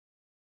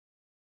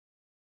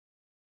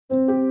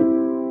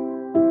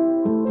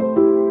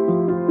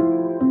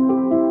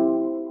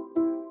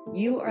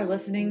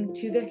listening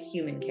to the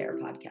Human Care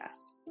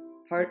Podcast,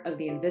 part of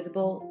the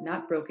Invisible,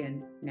 Not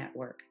Broken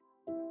network.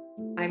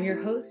 I'm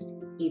your host,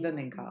 Eva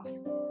Minkoff.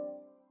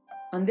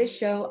 On this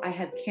show, I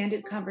have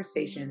candid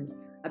conversations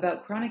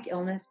about chronic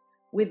illness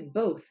with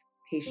both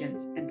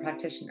patients and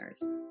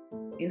practitioners.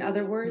 In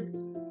other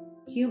words,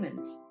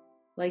 humans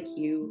like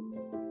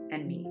you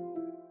and me.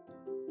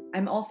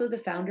 I'm also the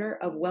founder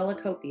of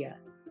Wellacopia,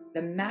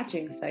 the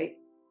matching site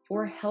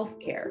for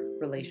healthcare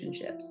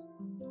relationships.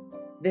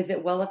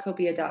 Visit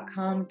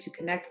wellacopia.com to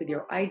connect with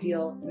your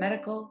ideal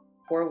medical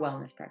or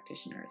wellness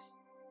practitioners.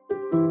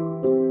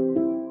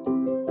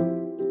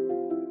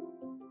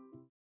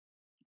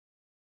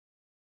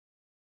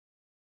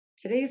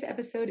 Today's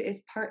episode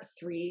is part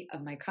 3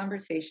 of my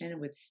conversation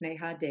with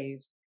Sneha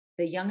Dave,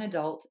 the young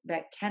adult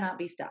that cannot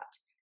be stopped.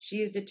 She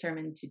is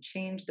determined to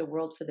change the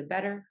world for the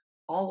better,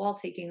 all while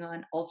taking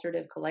on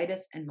ulcerative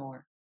colitis and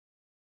more.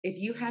 If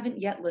you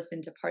haven't yet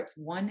listened to parts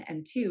 1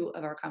 and 2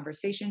 of our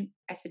conversation,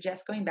 I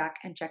suggest going back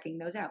and checking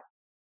those out.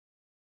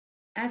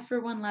 As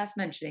for one last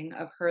mentioning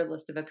of her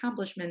list of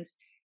accomplishments,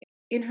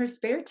 in her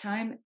spare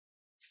time,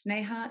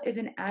 Sneha is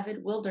an avid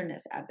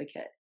wilderness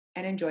advocate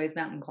and enjoys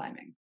mountain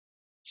climbing.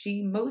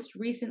 She most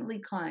recently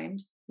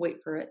climbed, wait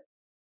for it,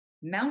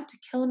 Mount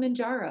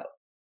Kilimanjaro,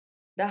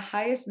 the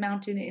highest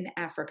mountain in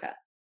Africa,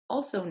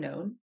 also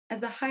known as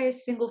the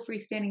highest single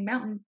freestanding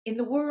mountain in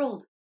the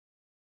world.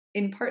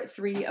 In part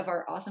 3 of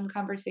our awesome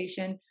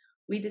conversation,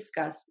 we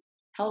discussed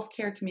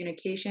healthcare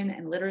communication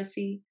and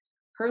literacy,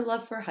 her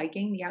love for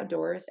hiking, the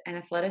outdoors, and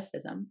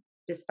athleticism,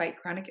 despite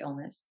chronic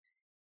illness,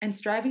 and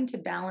striving to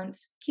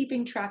balance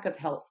keeping track of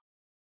health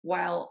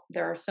while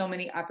there are so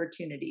many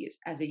opportunities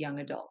as a young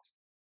adult.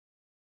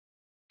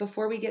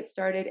 Before we get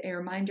started, a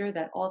reminder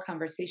that all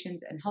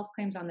conversations and health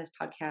claims on this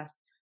podcast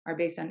are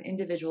based on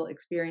individual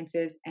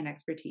experiences and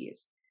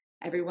expertise.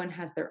 Everyone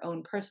has their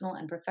own personal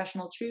and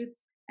professional truths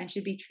and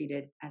should be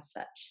treated as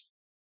such.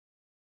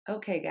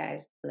 Okay,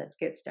 guys, let's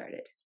get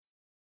started.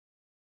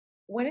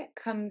 When it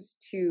comes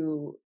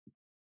to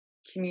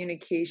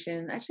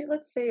communication, actually,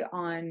 let's say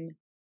on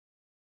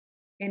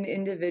an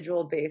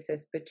individual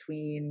basis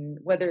between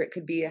whether it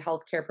could be a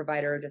healthcare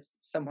provider or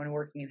just someone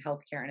working in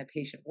healthcare and a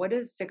patient, what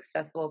does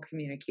successful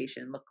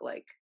communication look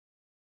like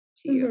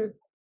to you?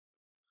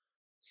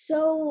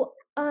 So,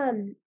 I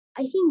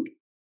think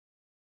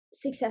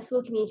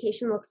successful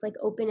communication looks like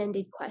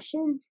open-ended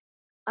questions,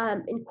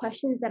 and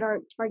questions that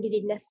aren't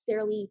targeted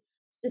necessarily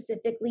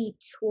specifically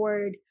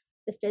toward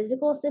the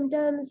physical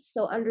symptoms.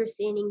 So,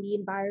 understanding the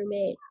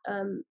environment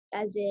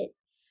as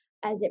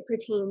it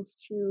pertains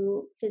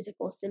to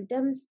physical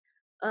symptoms.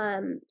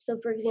 So,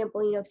 for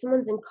example, if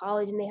someone's in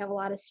college and they have a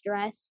lot of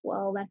stress,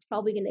 well, that's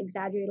probably going to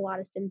exaggerate a lot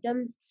of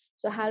symptoms.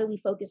 So, how do we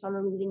focus on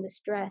removing the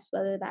stress,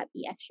 whether that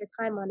be extra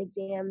time on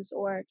exams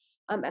or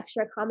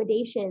extra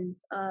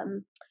accommodations?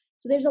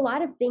 So, there's a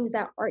lot of things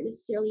that aren't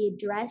necessarily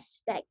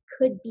addressed that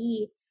could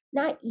be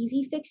not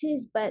easy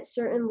fixes, but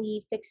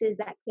certainly fixes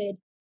that could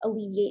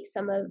alleviate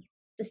some of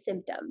the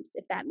symptoms,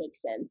 if that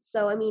makes sense.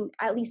 So, I mean,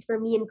 at least for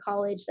me in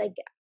college, like,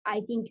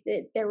 I think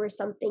that there were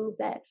some things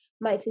that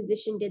my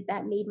physician did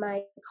that made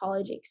my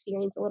college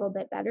experience a little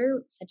bit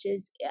better, such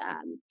as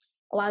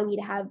allowing me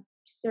to have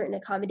certain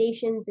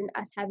accommodations, and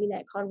us having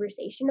that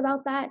conversation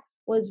about that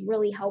was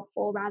really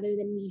helpful rather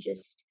than me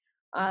just,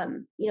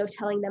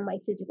 telling them my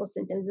physical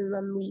symptoms and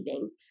them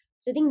leaving.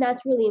 So I think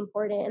that's really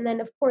important. And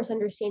then, of course,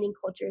 understanding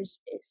cultures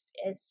is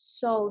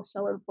so,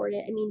 so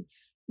important. I mean,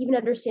 even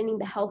understanding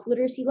the health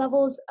literacy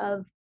levels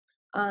of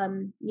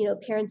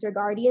parents or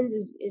guardians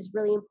is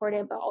really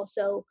important, but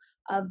also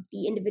of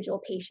the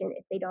individual patient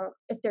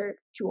if they're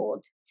too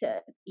old to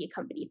be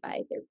accompanied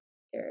by their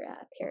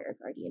parent or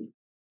guardian.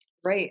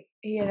 Right.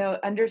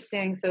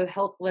 Understanding, so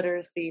health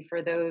literacy,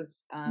 for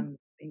those,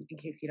 in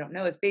case you don't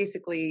know, is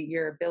basically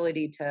your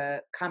ability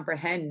to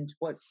comprehend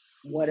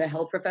what a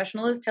health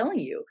professional is telling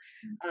you.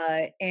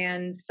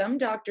 And some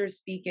doctors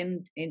speak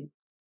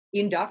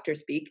in doctor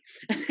speak,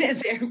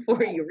 and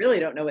therefore you really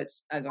don't know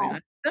what's going on.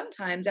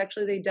 Sometimes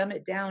actually they dumb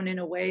it down in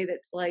a way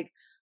that's like,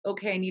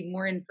 okay, I need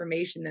more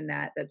information than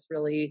that. That's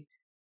really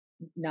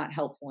not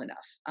helpful enough.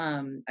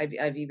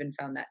 I've even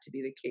found that to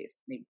be the case.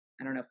 Maybe,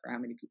 I don't know for how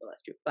many people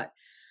that's true, but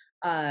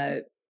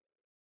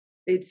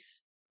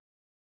it's,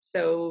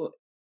 so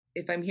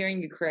if I'm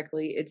hearing you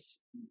correctly,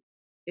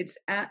 it's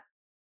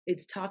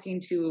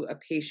talking to a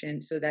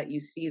patient so that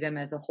you see them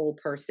as a whole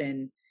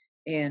person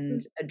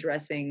and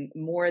addressing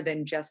more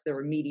than just their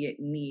immediate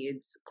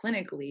needs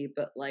clinically,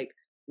 but like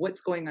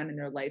what's going on in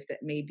their life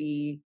that may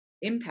be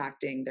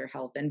impacting their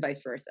health and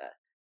vice versa.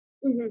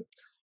 Mm-hmm.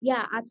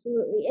 Yeah,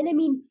 absolutely. And I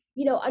mean,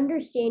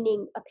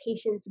 understanding a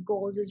patient's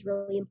goals is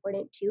really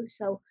important too.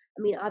 So,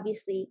 I mean,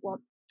 obviously,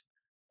 well,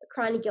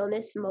 chronic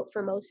illness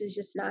for most is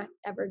just not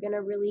ever going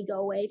to really go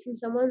away from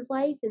someone's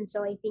life. And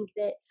so I think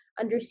that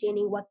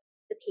understanding what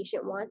the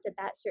patient wants at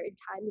that certain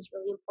time is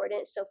really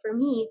important. So for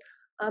me,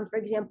 for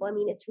example, I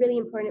mean, it's really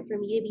important for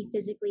me to be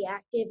physically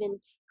active, and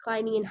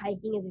climbing and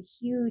hiking is a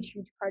huge,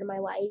 huge part of my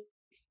life.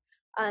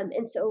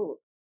 And so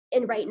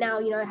and right now,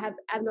 I have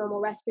abnormal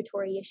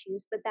respiratory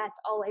issues, but that's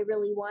all I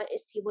really want,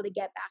 is to be able to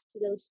get back to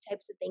those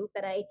types of things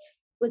that I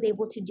was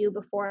able to do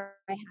before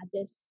I had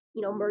this,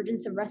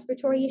 emergence of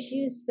respiratory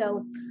issues.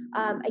 So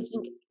I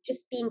think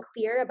just being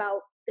clear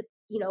about the,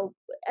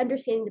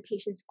 understanding the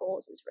patient's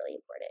goals is really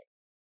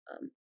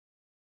important,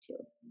 too.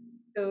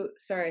 So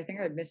sorry, I think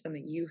I missed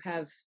something. You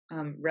have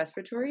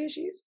respiratory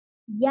issues?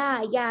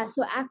 Yeah, yeah.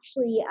 So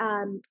actually,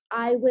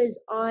 I was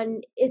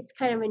on, it's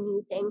kind of a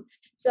new thing.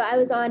 So I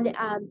was on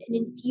an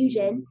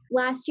infusion.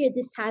 Last year at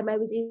this time, I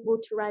was able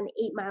to run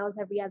 8 miles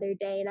every other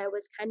day. And I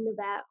was kind of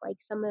at like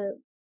some of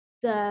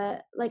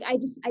like, I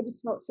just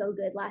felt so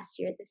good last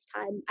year at this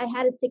time. I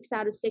had a 6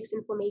 out of 6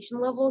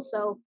 inflammation level.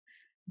 So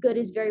good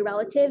is very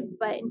relative,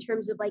 but in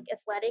terms of like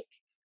athletic,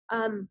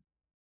 um,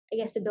 I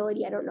guess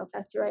ability, I don't know if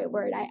that's the right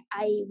word.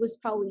 I was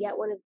probably at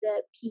one of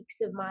the peaks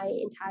of my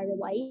entire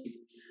life.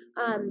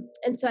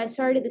 And so I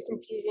started this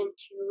infusion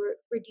to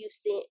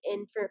reduce the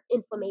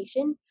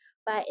inflammation,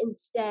 but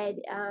instead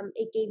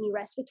it gave me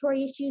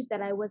respiratory issues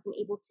that I wasn't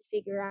able to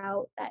figure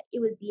out that it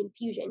was the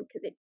infusion,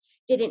 because it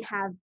didn't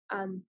have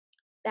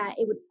that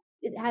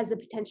it has the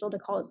potential to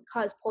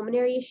cause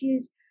pulmonary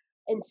issues.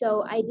 And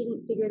so I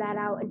didn't figure that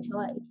out until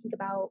I think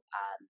about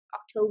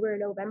October,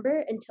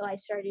 November, until I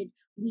started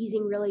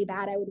wheezing really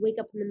bad. I would wake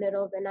up in the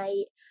middle of the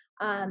night.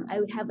 I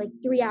would have like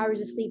 3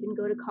 hours of sleep and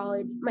go to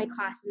college, my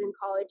classes in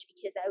college,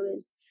 because I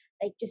was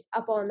like just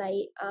up all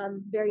night,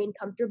 very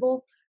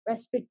uncomfortable,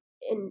 respir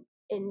in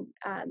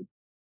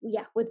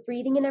yeah, with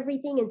breathing and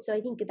everything. And so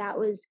I think that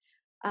was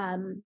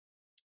um,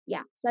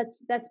 yeah, so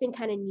that's been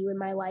kind of new in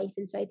my life.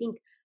 And so I think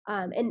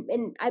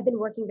and I've been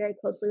working very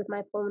closely with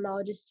my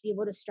pulmonologist to be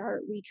able to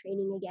start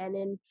retraining again,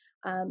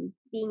 and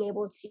being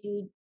able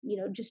to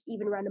just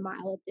even run a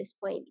mile at this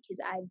point, because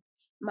I've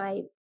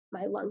my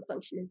my lung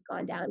function has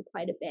gone down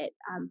quite a bit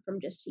from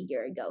just a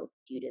year ago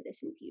due to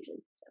this infusion.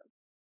 So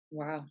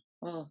Wow.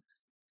 Well,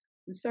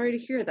 I'm sorry to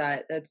hear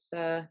that. That's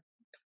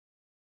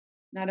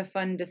not a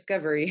fun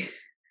discovery.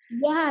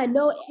 yeah,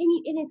 no, I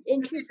mean, and it's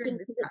Especially during interesting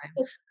this because it time.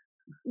 took,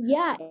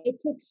 yeah, it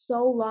took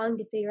so long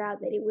to figure out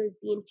that it was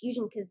the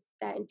infusion, because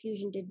that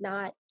infusion did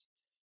not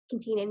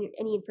contain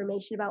any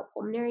information about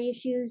pulmonary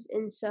issues.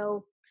 And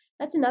so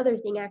that's another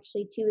thing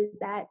actually too, is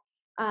that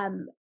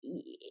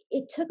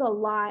it took a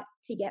lot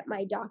to get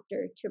my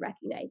doctor to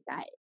recognize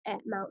that at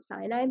Mount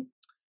Sinai.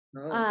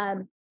 Oh,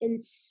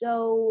 And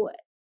so,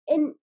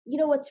 and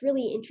what's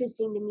really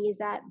interesting to me is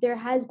that there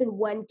has been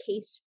one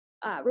case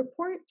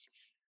report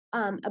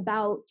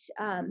about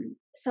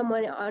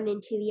someone on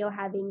Intilio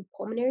having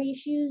pulmonary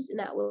issues, and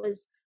that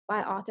was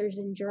by authors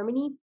in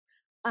Germany.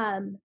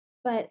 um,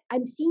 but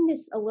I'm seeing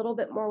this a little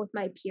bit more with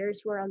my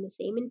peers who are on the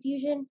same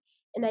infusion.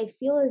 And I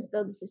feel as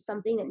though this is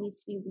something that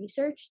needs to be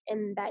researched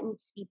and that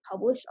needs to be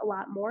published a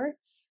lot more.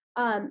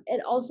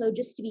 And also,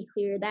 just to be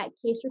clear, that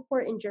case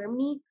report in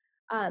Germany,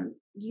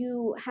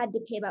 you had to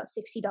pay about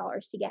 $60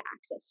 to get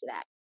access to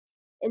that.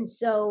 And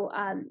so,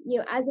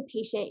 as a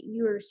patient,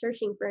 you're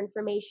searching for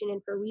information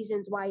and for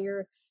reasons why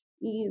you're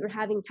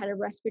having kind of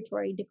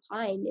respiratory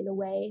decline in a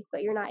way,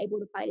 but you're not able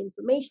to find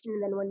information.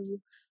 And then when you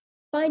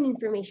find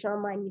information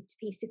online, you have to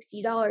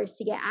pay $60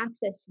 to get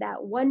access to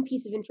that one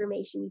piece of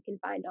information you can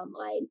find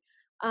online.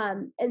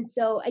 And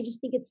so I just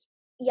think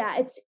yeah,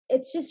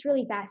 it's just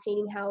really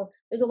fascinating how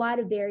there's a lot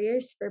of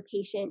barriers for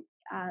patient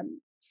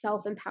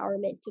self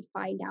empowerment to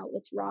find out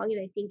what's wrong.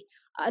 And I think,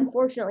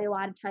 unfortunately, a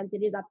lot of times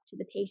it is up to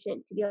the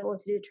patient to be able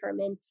to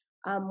determine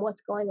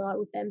what's going on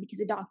with them, because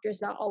a doctor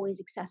is not always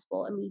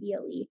accessible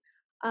immediately.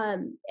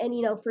 And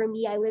for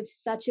me, I live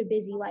such a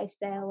busy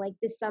lifestyle. Like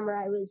this summer,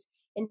 I was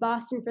in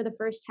Boston for the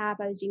first half.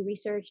 I was doing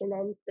research, and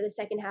then for the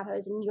second half, I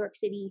was in New York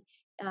City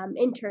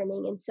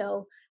interning. And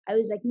so I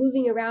was like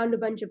moving around a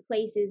bunch of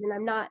places, and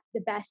I'm not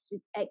the best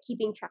at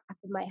keeping track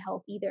of my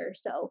health either.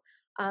 So,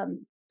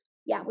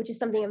 yeah, which is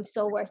something I'm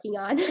still working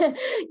on,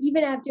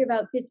 even after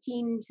about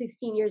 15,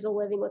 16 years of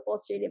living with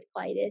ulcerative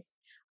colitis.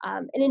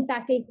 And in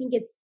fact, I think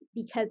it's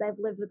because I've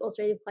lived with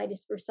ulcerative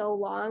colitis for so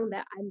long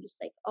that I'm just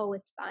like, oh,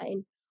 it's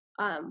fine,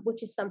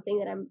 which is something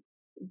that I'm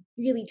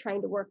really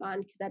trying to work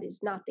on, because that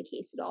is not the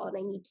case at all, and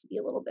I need to be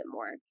a little bit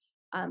more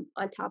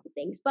on top of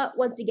things. But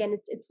once again,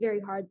 it's very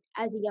hard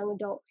as a young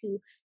adult who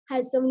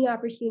has so many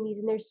opportunities,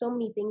 and there's so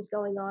many things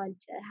going on,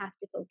 to have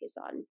to focus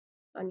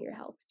on your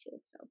health too.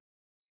 So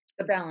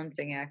a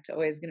balancing act,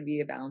 always going to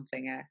be a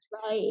balancing act.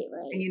 right,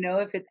 And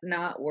right. if it's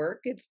not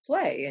work, it's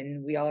play,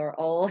 and we are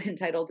all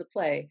entitled to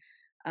play.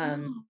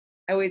 Um, Yeah,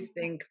 I always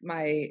think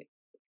my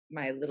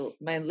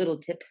little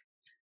tip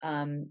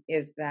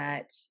is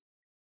that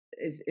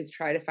is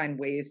try to find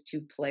ways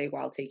to play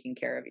while taking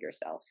care of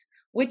yourself,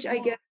 which I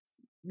yeah, guess,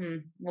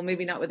 well,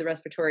 maybe not with the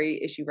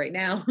respiratory issue right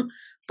now,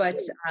 but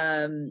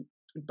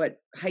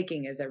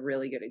hiking is a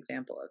really good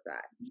example of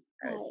that.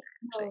 right.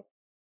 Actually, No,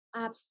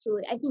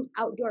 absolutely. I think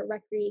outdoor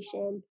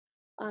recreation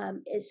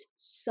is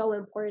so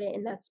important,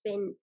 and that's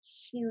been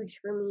huge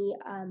for me.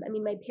 I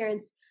mean, my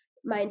parents,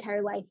 my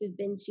entire life, have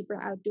been super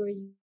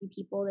outdoorsy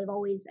people.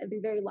 I've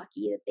been very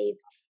lucky that they've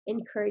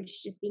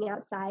encouraged just being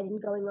outside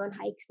and going on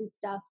hikes and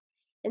stuff.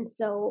 And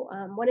so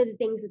one of the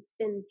things that's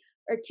been,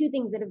 or two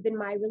things that have been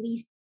my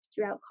release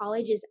throughout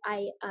college is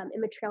I am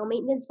a trail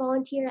maintenance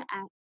volunteer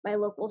at my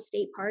local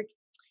state park,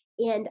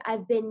 and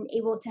I've been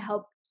able to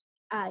help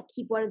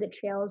keep one of the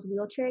trails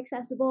wheelchair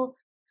accessible,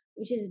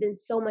 which has been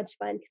so much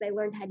fun because I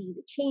learned how to use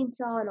a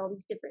chainsaw and all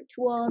these different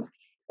tools.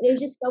 And it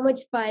was just so much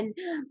fun.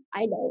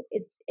 I know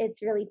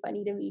it's really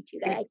funny to me too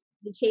that I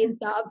use a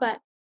chainsaw, but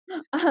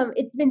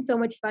it's been so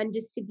much fun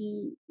just to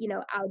be,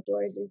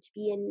 outdoors and to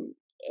be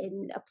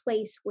in a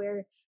place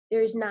where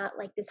there's not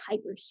like this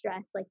hyper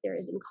stress like there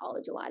is in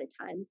college a lot of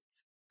times.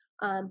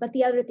 But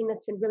the other thing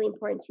that's been really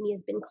important to me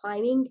has been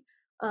climbing.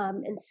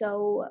 And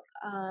so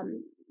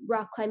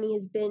rock climbing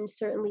has been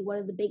certainly one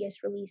of the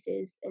biggest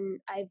releases. And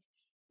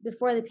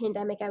before the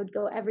pandemic, I would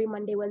go every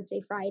Monday,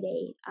 Wednesday,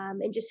 Friday,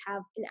 and just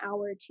have an hour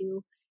or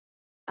two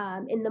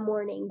in the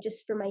morning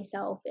just for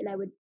myself. And I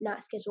would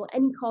not schedule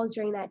any calls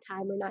during that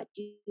time or not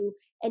do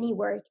any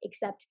work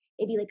except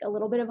maybe like a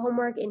little bit of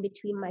homework in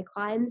between my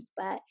climbs.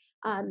 But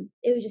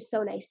it was just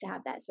so nice to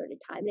have that sort of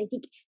time. And I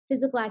think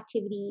physical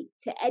activity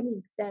to any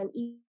extent,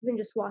 even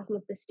just walking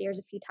up the stairs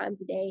a few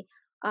times a day,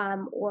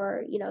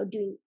 or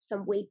doing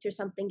some weights or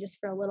something just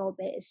for a little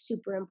bit is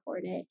super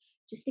important.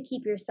 Just to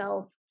keep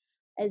yourself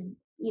as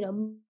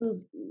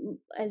move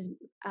as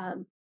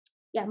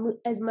yeah,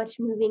 as much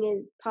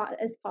moving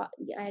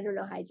I don't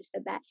know how I just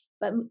said that,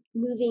 but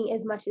moving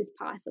as much as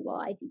possible,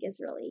 I think is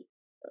really,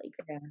 really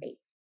Yeah, great.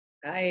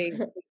 I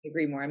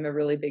agree more. I'm a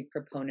really big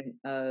proponent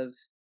of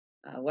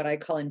what I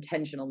call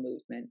intentional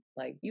movement.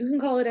 Like you can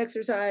call it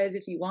exercise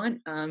if you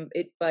want,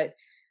 but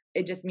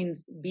it just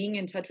means being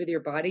in touch with your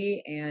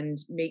body and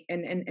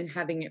and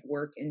having it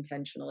work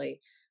intentionally.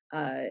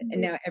 And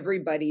Mhm. now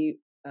everybody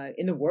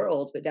in the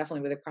world, but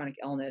definitely with a chronic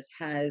illness,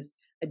 has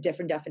a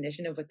different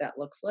definition of what that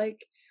looks like,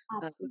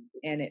 um,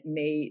 Absolutely. and it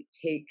may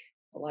take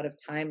a lot of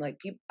time. Like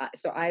people,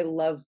 so I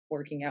love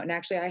working out, and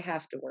actually, I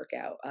have to work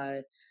out.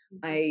 Mhm.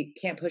 I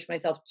can't push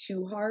myself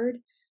too hard,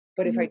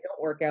 but if I Mhm.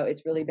 don't work out,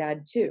 it's really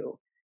bad too.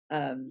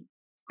 And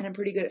I'm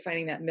pretty good at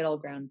finding that middle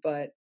ground,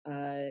 but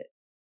I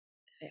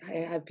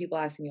have people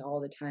asking me all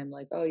the time,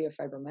 like, "Oh, you have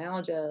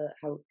fibromyalgia.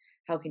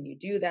 How can you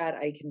do that?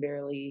 I can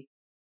barely,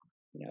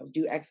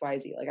 do X, Y,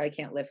 Z. Like, I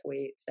can't lift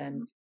weights."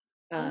 And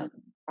um,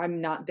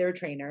 I'm not their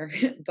trainer,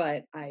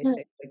 but I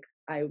say like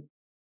I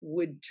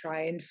would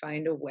try and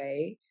find a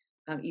way,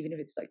 even if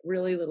it's like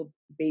really little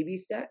baby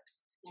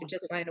steps, to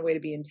just Yes. find a way to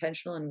be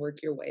intentional and work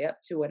your way up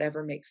to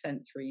whatever makes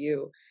sense for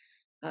you.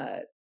 Uh,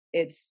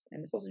 it's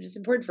also just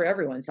important for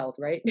everyone's health,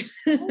 right?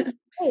 Right,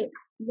 right.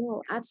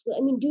 No,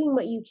 absolutely. I mean, doing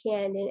what you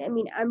can, and I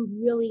mean,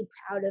 I'm really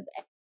proud of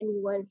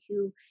anyone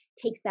who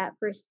takes that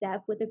first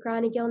step with a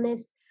chronic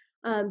illness,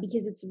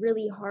 because it's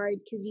really hard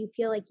because you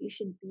feel like you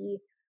should be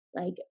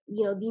like,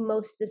 the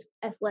most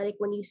athletic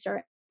when you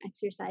start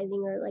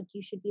exercising, or like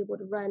you should be able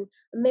to run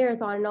a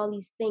marathon and all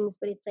these things.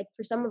 But it's like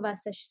for some of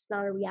us, that's just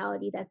not a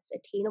reality that's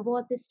attainable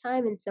at this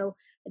time. And so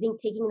I think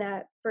taking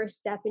that first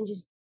step and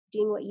just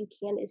doing what you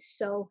can is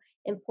so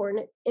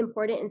important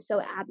and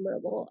so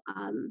admirable.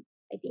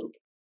 I think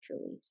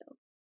truly so.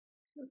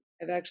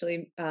 I've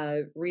actually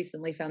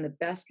recently found the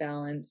best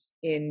balance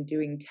in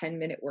doing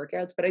 10-minute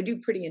workouts, but I do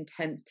pretty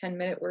intense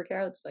 10-minute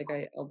workouts. Like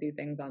I'll do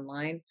things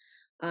online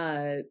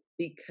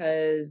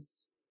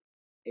because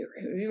it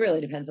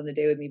really depends on the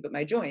day with me. But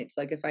my joints,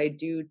 like if I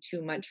do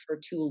too much for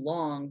too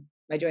long,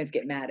 my joints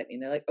get mad at me.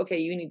 And they're like, okay,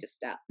 you need to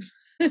stop.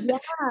 Yeah,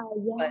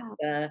 yeah.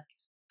 but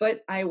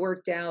but I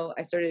worked out.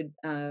 I started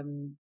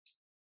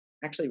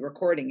actually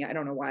recording. I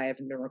don't know why I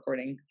haven't been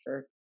recording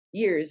for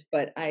years,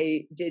 but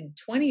I did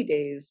 20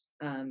 days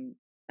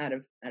out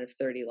of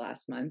 30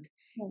 last month,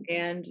 Mm.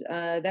 and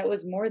that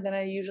was more than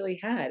I usually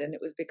had, and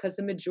it was because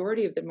the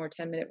majority of them were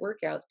 10-minute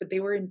workouts, but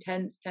they were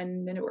intense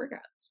 10-minute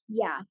workouts.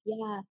 Yeah,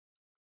 yeah.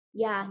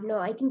 Yeah, no,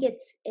 I think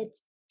it's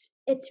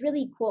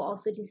really cool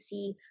also to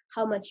see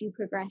how much you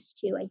progress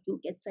too. I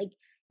think it's like,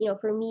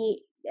 for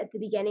me at the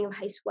beginning of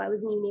high school, I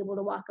wasn't even able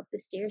to walk up the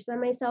stairs by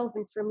myself.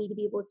 And for me to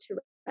be able to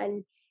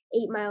run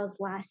 8 miles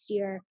last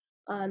year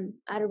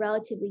at a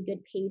relatively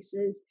good pace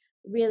was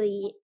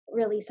really,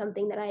 really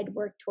something that I had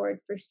worked toward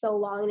for so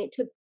long. And it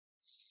took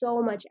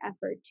so much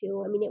effort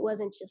too. I mean, it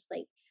wasn't just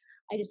like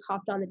I just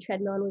hopped on the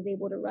treadmill and was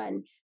able to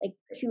run like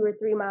 2 or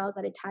 3 miles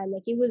at a time.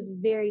 Like it was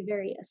very,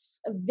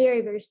 a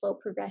very, very slow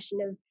progression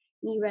of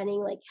me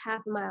running like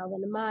half a mile,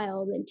 then a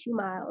mile, then 2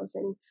 miles.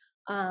 And,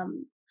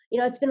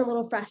 it's been a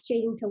little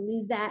frustrating to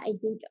lose that, I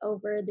think,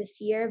 over this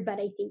year, but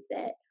I think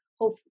that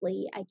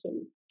hopefully I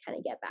can kind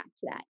of get back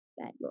to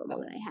that normal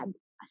that I had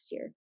last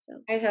year.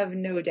 So I have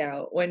no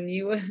doubt when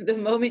you the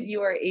moment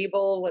you are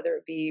able, whether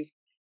it be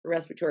for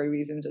respiratory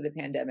reasons or the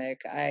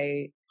pandemic,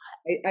 I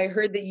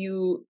heard that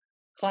you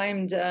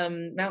climbed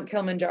Mount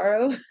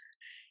Kilimanjaro.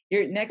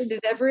 Your next is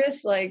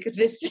Everest. Like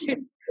this,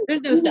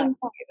 there's no stopping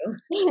you.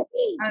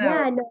 I know.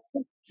 yeah,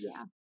 no,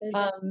 yeah, there's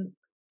that. Um,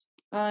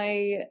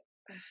 I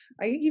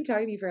I can keep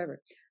talking to you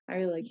forever. I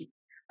really like you.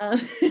 Um,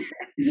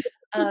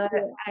 uh,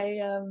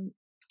 I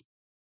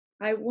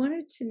I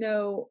wanted to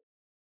know,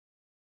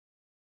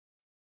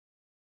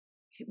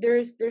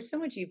 there's so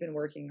much you've been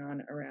working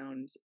on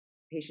around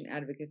patient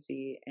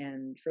advocacy.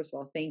 And first of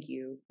all, thank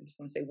you. I just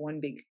want to say one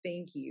big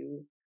thank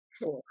you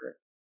for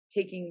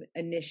taking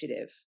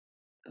initiative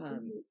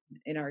um, Mhm.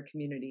 in our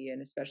community, and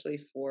especially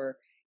for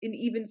an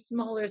even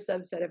smaller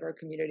subset of our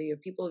community of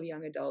people of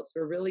young adults,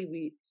 where really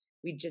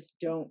we just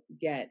don't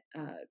get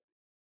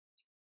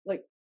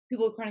like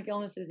people with chronic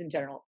illnesses in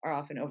general are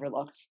often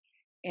overlooked,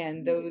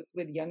 and Mhm. those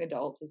with young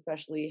adults,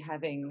 especially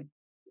having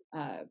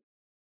uh,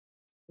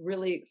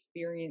 really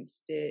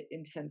experienced it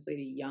intensely at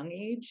a young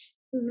age,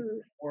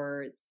 Mhm.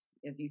 or it's,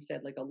 as you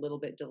said, like a little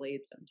bit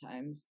delayed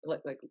sometimes,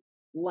 like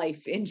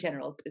life in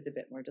general is a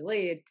bit more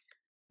delayed.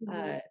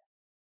 Mhm. uh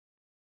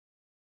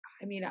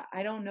I mean,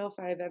 I don't know if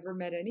I've ever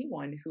met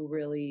anyone who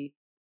really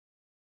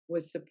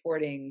was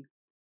supporting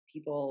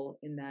people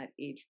in that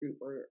age group,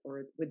 or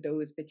with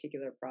those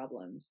particular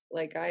problems.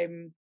 Like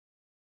I'm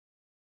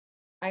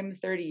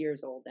 30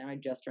 years old now. I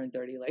just turned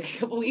 30 like a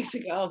couple weeks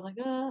ago. I'm like,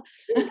 ah.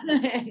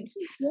 and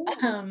Yeah.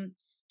 um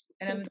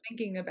and I'm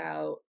thinking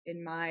about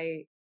in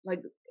my,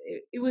 like,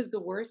 it was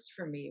the worst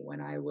for me when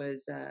I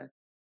was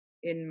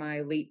in my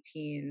late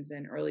teens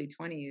and early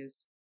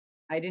 20s.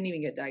 I didn't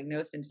even get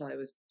diagnosed until I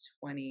was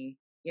 20.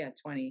 Yeah,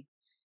 20.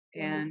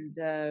 Wow. And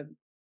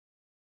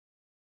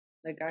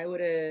like I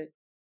would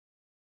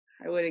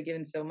have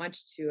given so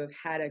much to have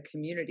had a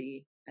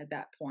community at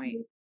that point.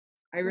 Mhm.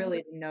 I Right.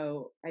 really didn't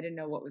know. I didn't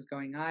know what was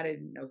going on. I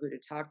didn't know who to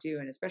talk to,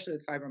 and especially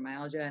with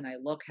fibromyalgia, and I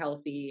look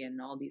healthy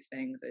and all these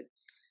things. Uh,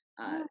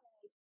 Yeah.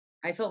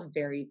 I felt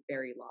very,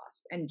 very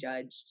lost and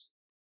judged.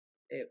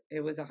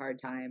 It was a hard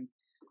time.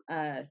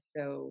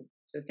 So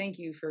thank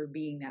you for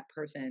being that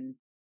person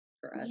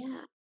for us.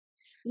 Yeah.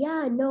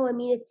 Yeah, no, I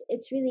mean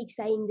it's really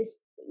exciting.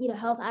 This,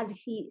 Health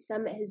Advocacy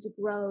Summit has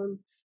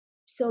grown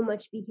so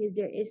much because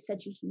there is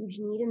such a huge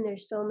need and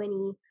there's so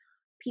many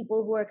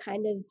people who are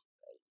kind of,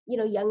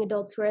 young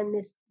adults who are in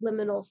this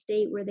liminal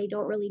state where they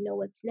don't really know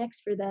what's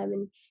next for them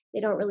and they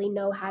don't really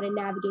know how to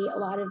navigate a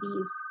lot of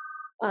these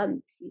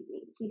excuse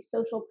me, these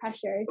social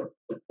pressures.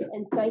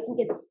 And so I think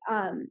it's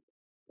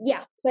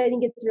yeah, so I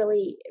think it's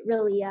really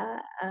really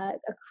a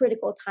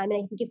critical time,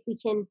 and I think if we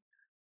can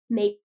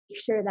make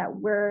sure that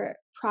we're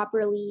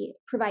properly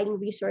providing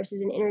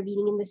resources and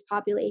intervening in this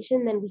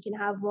population, then we can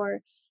have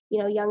more,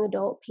 young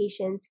adult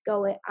patients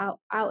go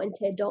out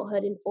into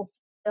adulthood and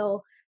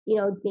fulfill,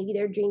 maybe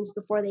their dreams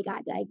before they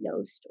got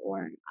diagnosed,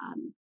 or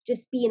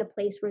just be in a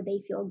place where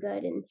they feel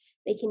good and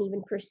they can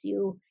even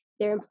pursue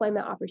their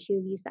employment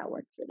opportunities that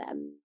work for them,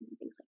 and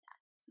things like that.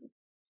 So.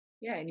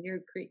 Yeah, and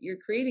you're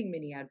creating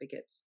mini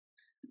advocates.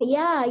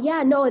 Yeah,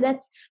 yeah, no, and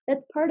that's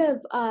part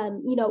of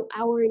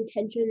our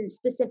intention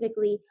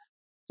specifically.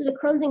 So the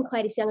Crohn's and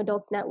Colitis Young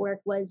Adults Network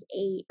was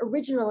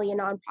originally a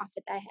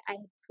nonprofit that I had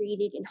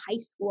created in high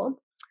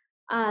school.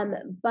 Um,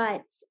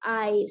 but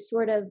I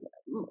sort of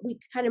we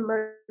kind of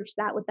merged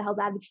that with the Health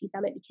Advocacy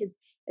Summit because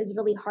it's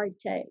really hard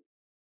to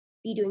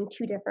be doing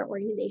two different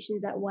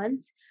organizations at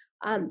once.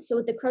 So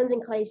with the Crohn's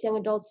and Colitis Young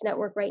Adults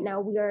Network right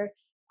now, we are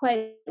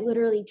quite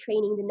literally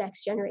training the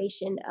next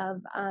generation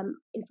of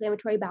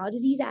inflammatory bowel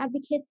disease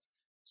advocates.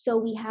 So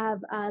we have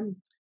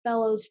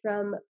fellows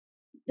from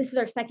this is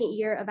our second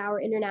year of our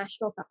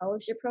international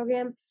fellowship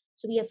program.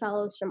 So we have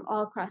fellows from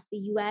all across the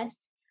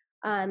US,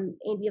 and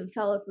we have a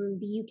fellow from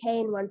the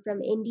UK and one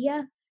from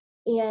India.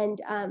 And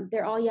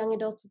they're all young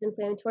adults with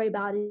inflammatory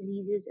bowel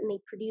diseases, and they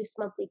produce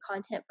monthly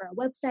content for our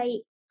website.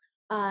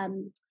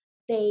 Um,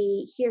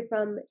 they hear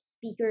from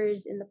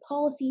speakers in the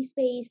policy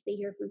space, they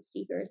hear from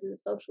speakers in the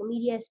social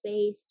media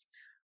space.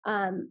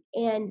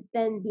 And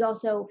then we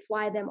also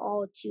fly them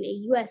all to a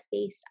US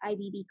based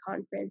IBD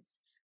conference,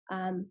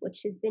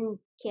 which has been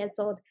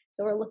canceled.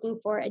 So we're looking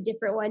for a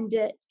different one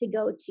to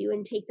go to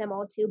and take them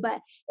all to.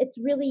 But it's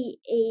really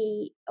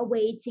a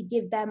way to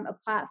give them a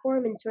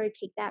platform and sort of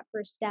take that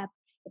first step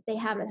if they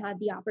haven't had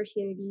the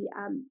opportunity,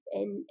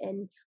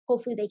 and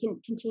hopefully they can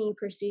continue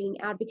pursuing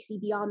advocacy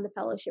beyond the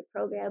fellowship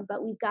program.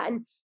 But we've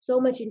gotten so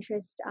much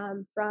interest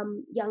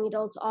from young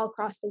adults all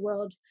across the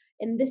world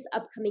in this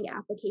upcoming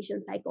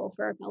application cycle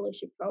for our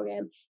fellowship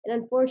program.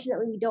 And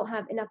unfortunately, we don't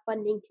have enough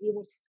funding to be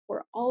able to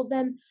support all of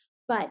them.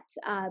 But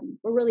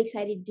we're really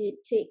excited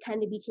to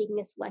kind of be taking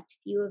a select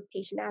few of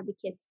patient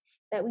advocates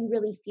that we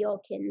really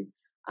feel can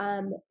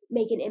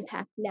make an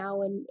impact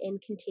now and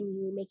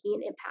continue making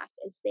an impact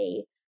as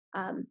they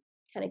um,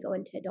 kind of go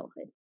into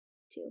adulthood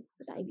too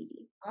with IBD.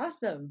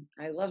 Awesome.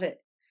 I love it.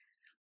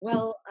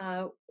 Well,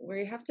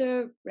 we have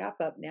to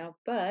wrap up now,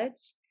 but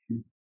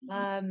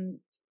um,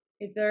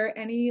 is there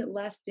any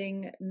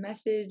lasting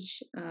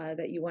message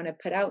that you want to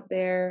put out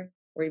there,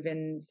 or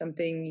even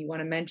something you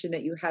want to mention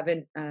that you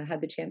haven't had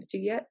the chance to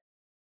yet?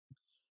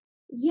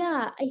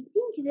 Yeah, I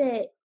think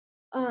that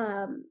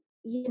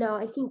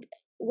I think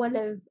one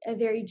of a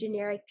very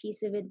generic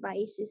piece of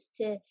advice is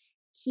to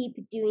keep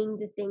doing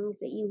the things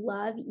that you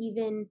love,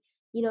 even,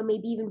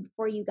 maybe even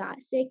before you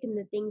got sick, and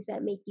the things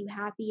that make you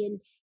happy, and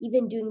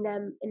even doing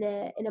them in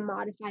a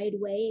modified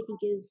way, I think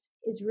is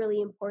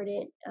really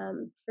important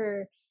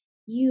for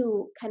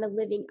you kind of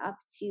living up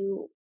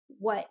to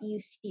what you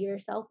see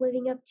yourself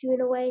living up to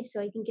in a way. So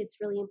I think it's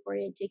really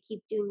important to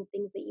keep doing the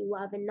things that you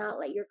love and not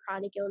let your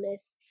chronic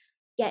illness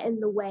get in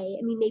the way.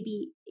 I mean,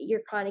 maybe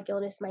your chronic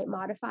illness might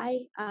modify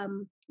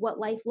what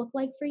life looked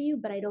like for you,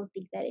 but I don't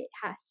think that it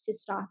has to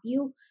stop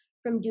you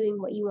from doing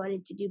what you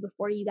wanted to do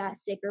before you got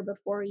sick or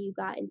before you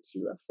got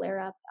into a flare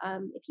up,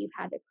 if you've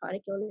had a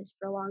chronic illness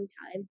for a long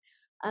time.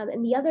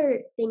 And the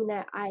other thing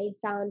that I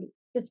found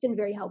that's been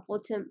very helpful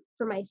to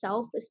for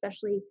myself,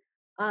 especially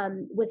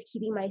with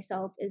keeping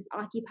myself is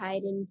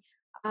occupied and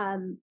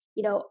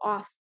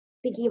off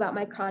thinking about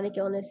my chronic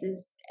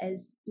illnesses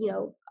as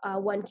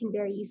one can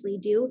very easily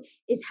do,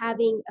 is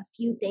having a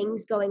few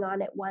things going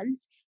on at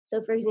once.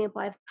 So for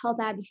example, I have health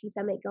advocacy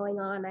summit going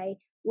on. I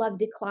love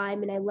to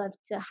climb and I love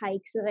to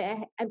hike, so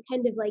I'm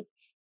kind of like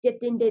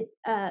dipped into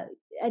kind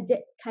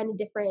of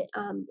different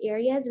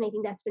areas, and I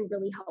think that's been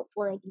really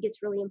helpful, and I think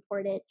it's really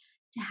important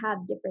to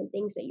have different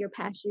things that you're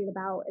passionate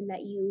about and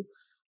that you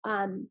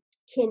um,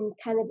 can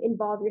kind of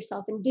involve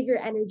yourself and give your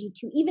energy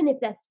to, even if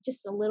that's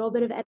just a little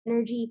bit of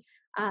energy.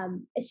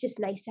 It's just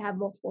nice to have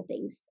multiple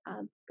things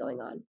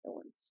going on at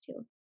once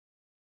too.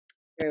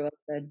 Very well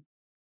said.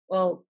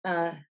 Well,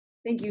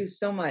 thank you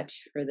so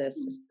much for this.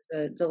 This was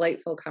a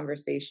delightful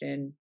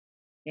conversation,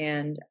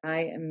 and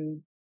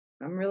I'm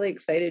really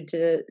excited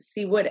to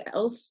see what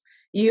else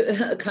you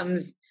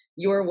comes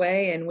your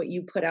way and what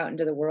you put out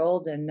into the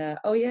world. And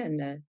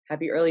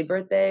happy early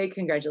birthday!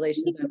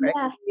 Congratulations on Yeah.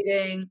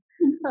 graduating.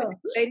 It's an So,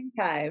 exciting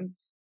time.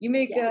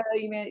 yeah.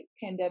 You make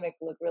pandemic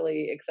look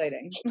really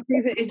exciting.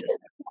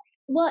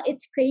 Well,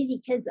 it's crazy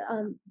because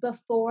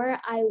before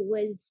I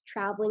was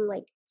traveling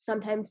like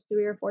sometimes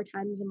 3 or 4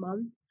 times a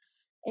month,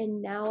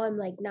 and now I'm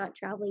like not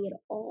traveling at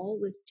all,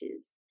 which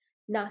is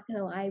not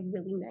gonna lie,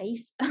 really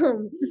nice.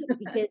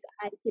 Because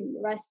I can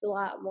rest a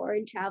lot more.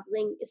 And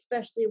traveling,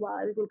 especially while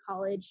I was in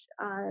college,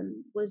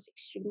 was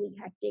extremely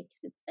hectic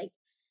because it's like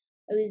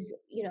I was,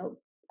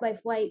 my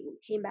flight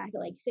came back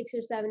at like 6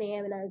 or 7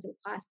 a.m. and I was in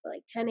class by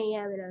like 10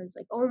 a.m. and I was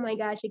like, oh my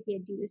gosh, I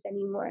can't do this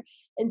anymore.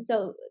 And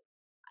so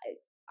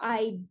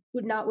I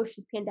would not wish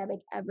this pandemic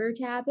ever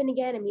to happen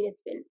again. I mean,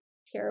 it's been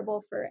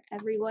terrible for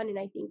everyone, and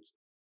I think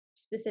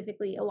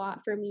specifically a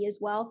lot for me as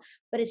well.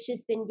 But it's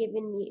just been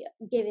given me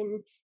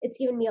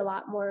a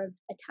lot more of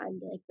a time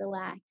to like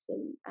relax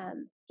and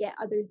get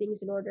other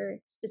things in order,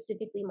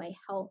 specifically my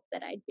health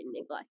that I'd been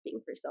neglecting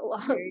for so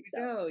long. There you So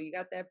go. You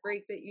got that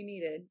break that you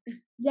needed.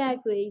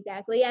 exactly,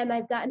 and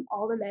I've gotten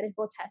all the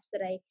medical tests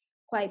that I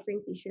quite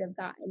frankly should have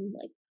gotten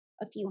like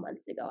a few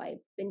months ago.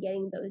 I've been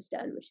getting those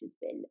done, which has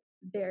been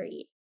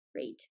very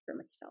great for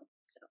myself.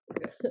 So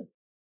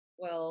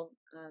Well,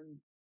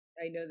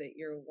 I know that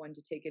you're one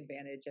to take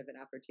advantage of an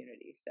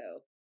opportunity.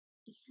 So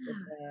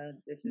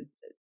this is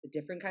a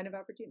different kind of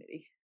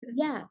opportunity.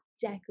 yeah,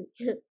 exactly.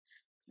 All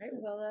right.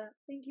 Well,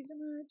 thank you so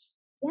much.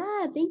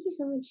 Yeah, thank you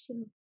so much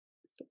too.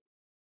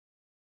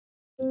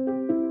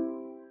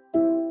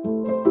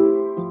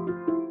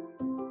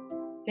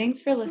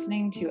 Thanks for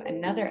listening to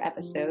another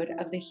episode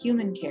of the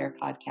Human Care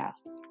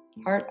Podcast,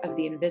 part of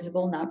the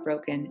Invisible Not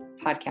Broken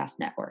podcast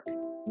network.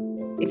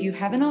 If you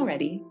haven't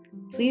already,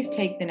 please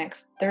take the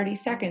next 30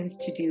 seconds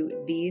to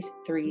do these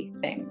 3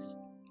 things.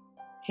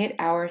 Hit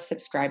our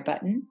subscribe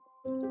button,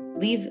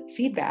 leave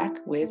feedback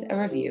with a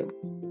review,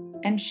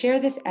 and share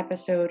this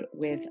episode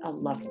with a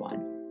loved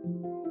one.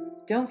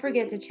 Don't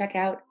forget to check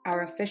out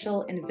our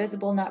official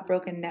Invisible Not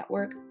Broken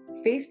Network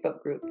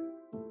Facebook group.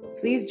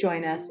 Please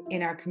join us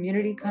in our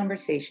community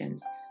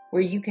conversations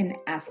where you can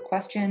ask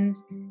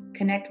questions,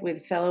 connect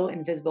with fellow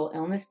invisible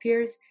illness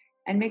peers,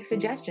 and make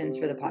suggestions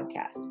for the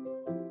podcast.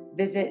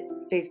 Visit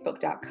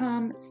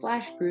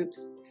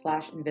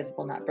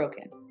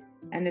facebook.com/groups/invisiblenotbroken.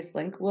 And this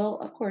link will,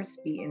 of course,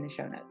 be in the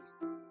show notes.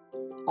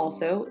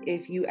 Also,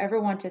 if you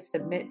ever want to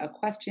submit a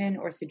question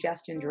or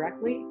suggestion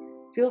directly,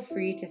 feel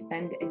free to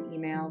send an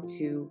email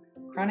to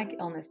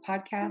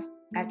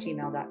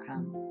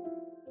chronicillnesspodcast@gmail.com.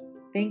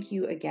 Thank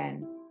you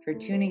again for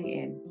tuning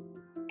in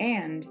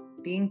and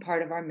being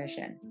part of our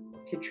mission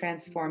to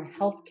transform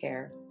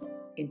healthcare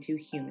into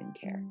human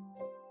care.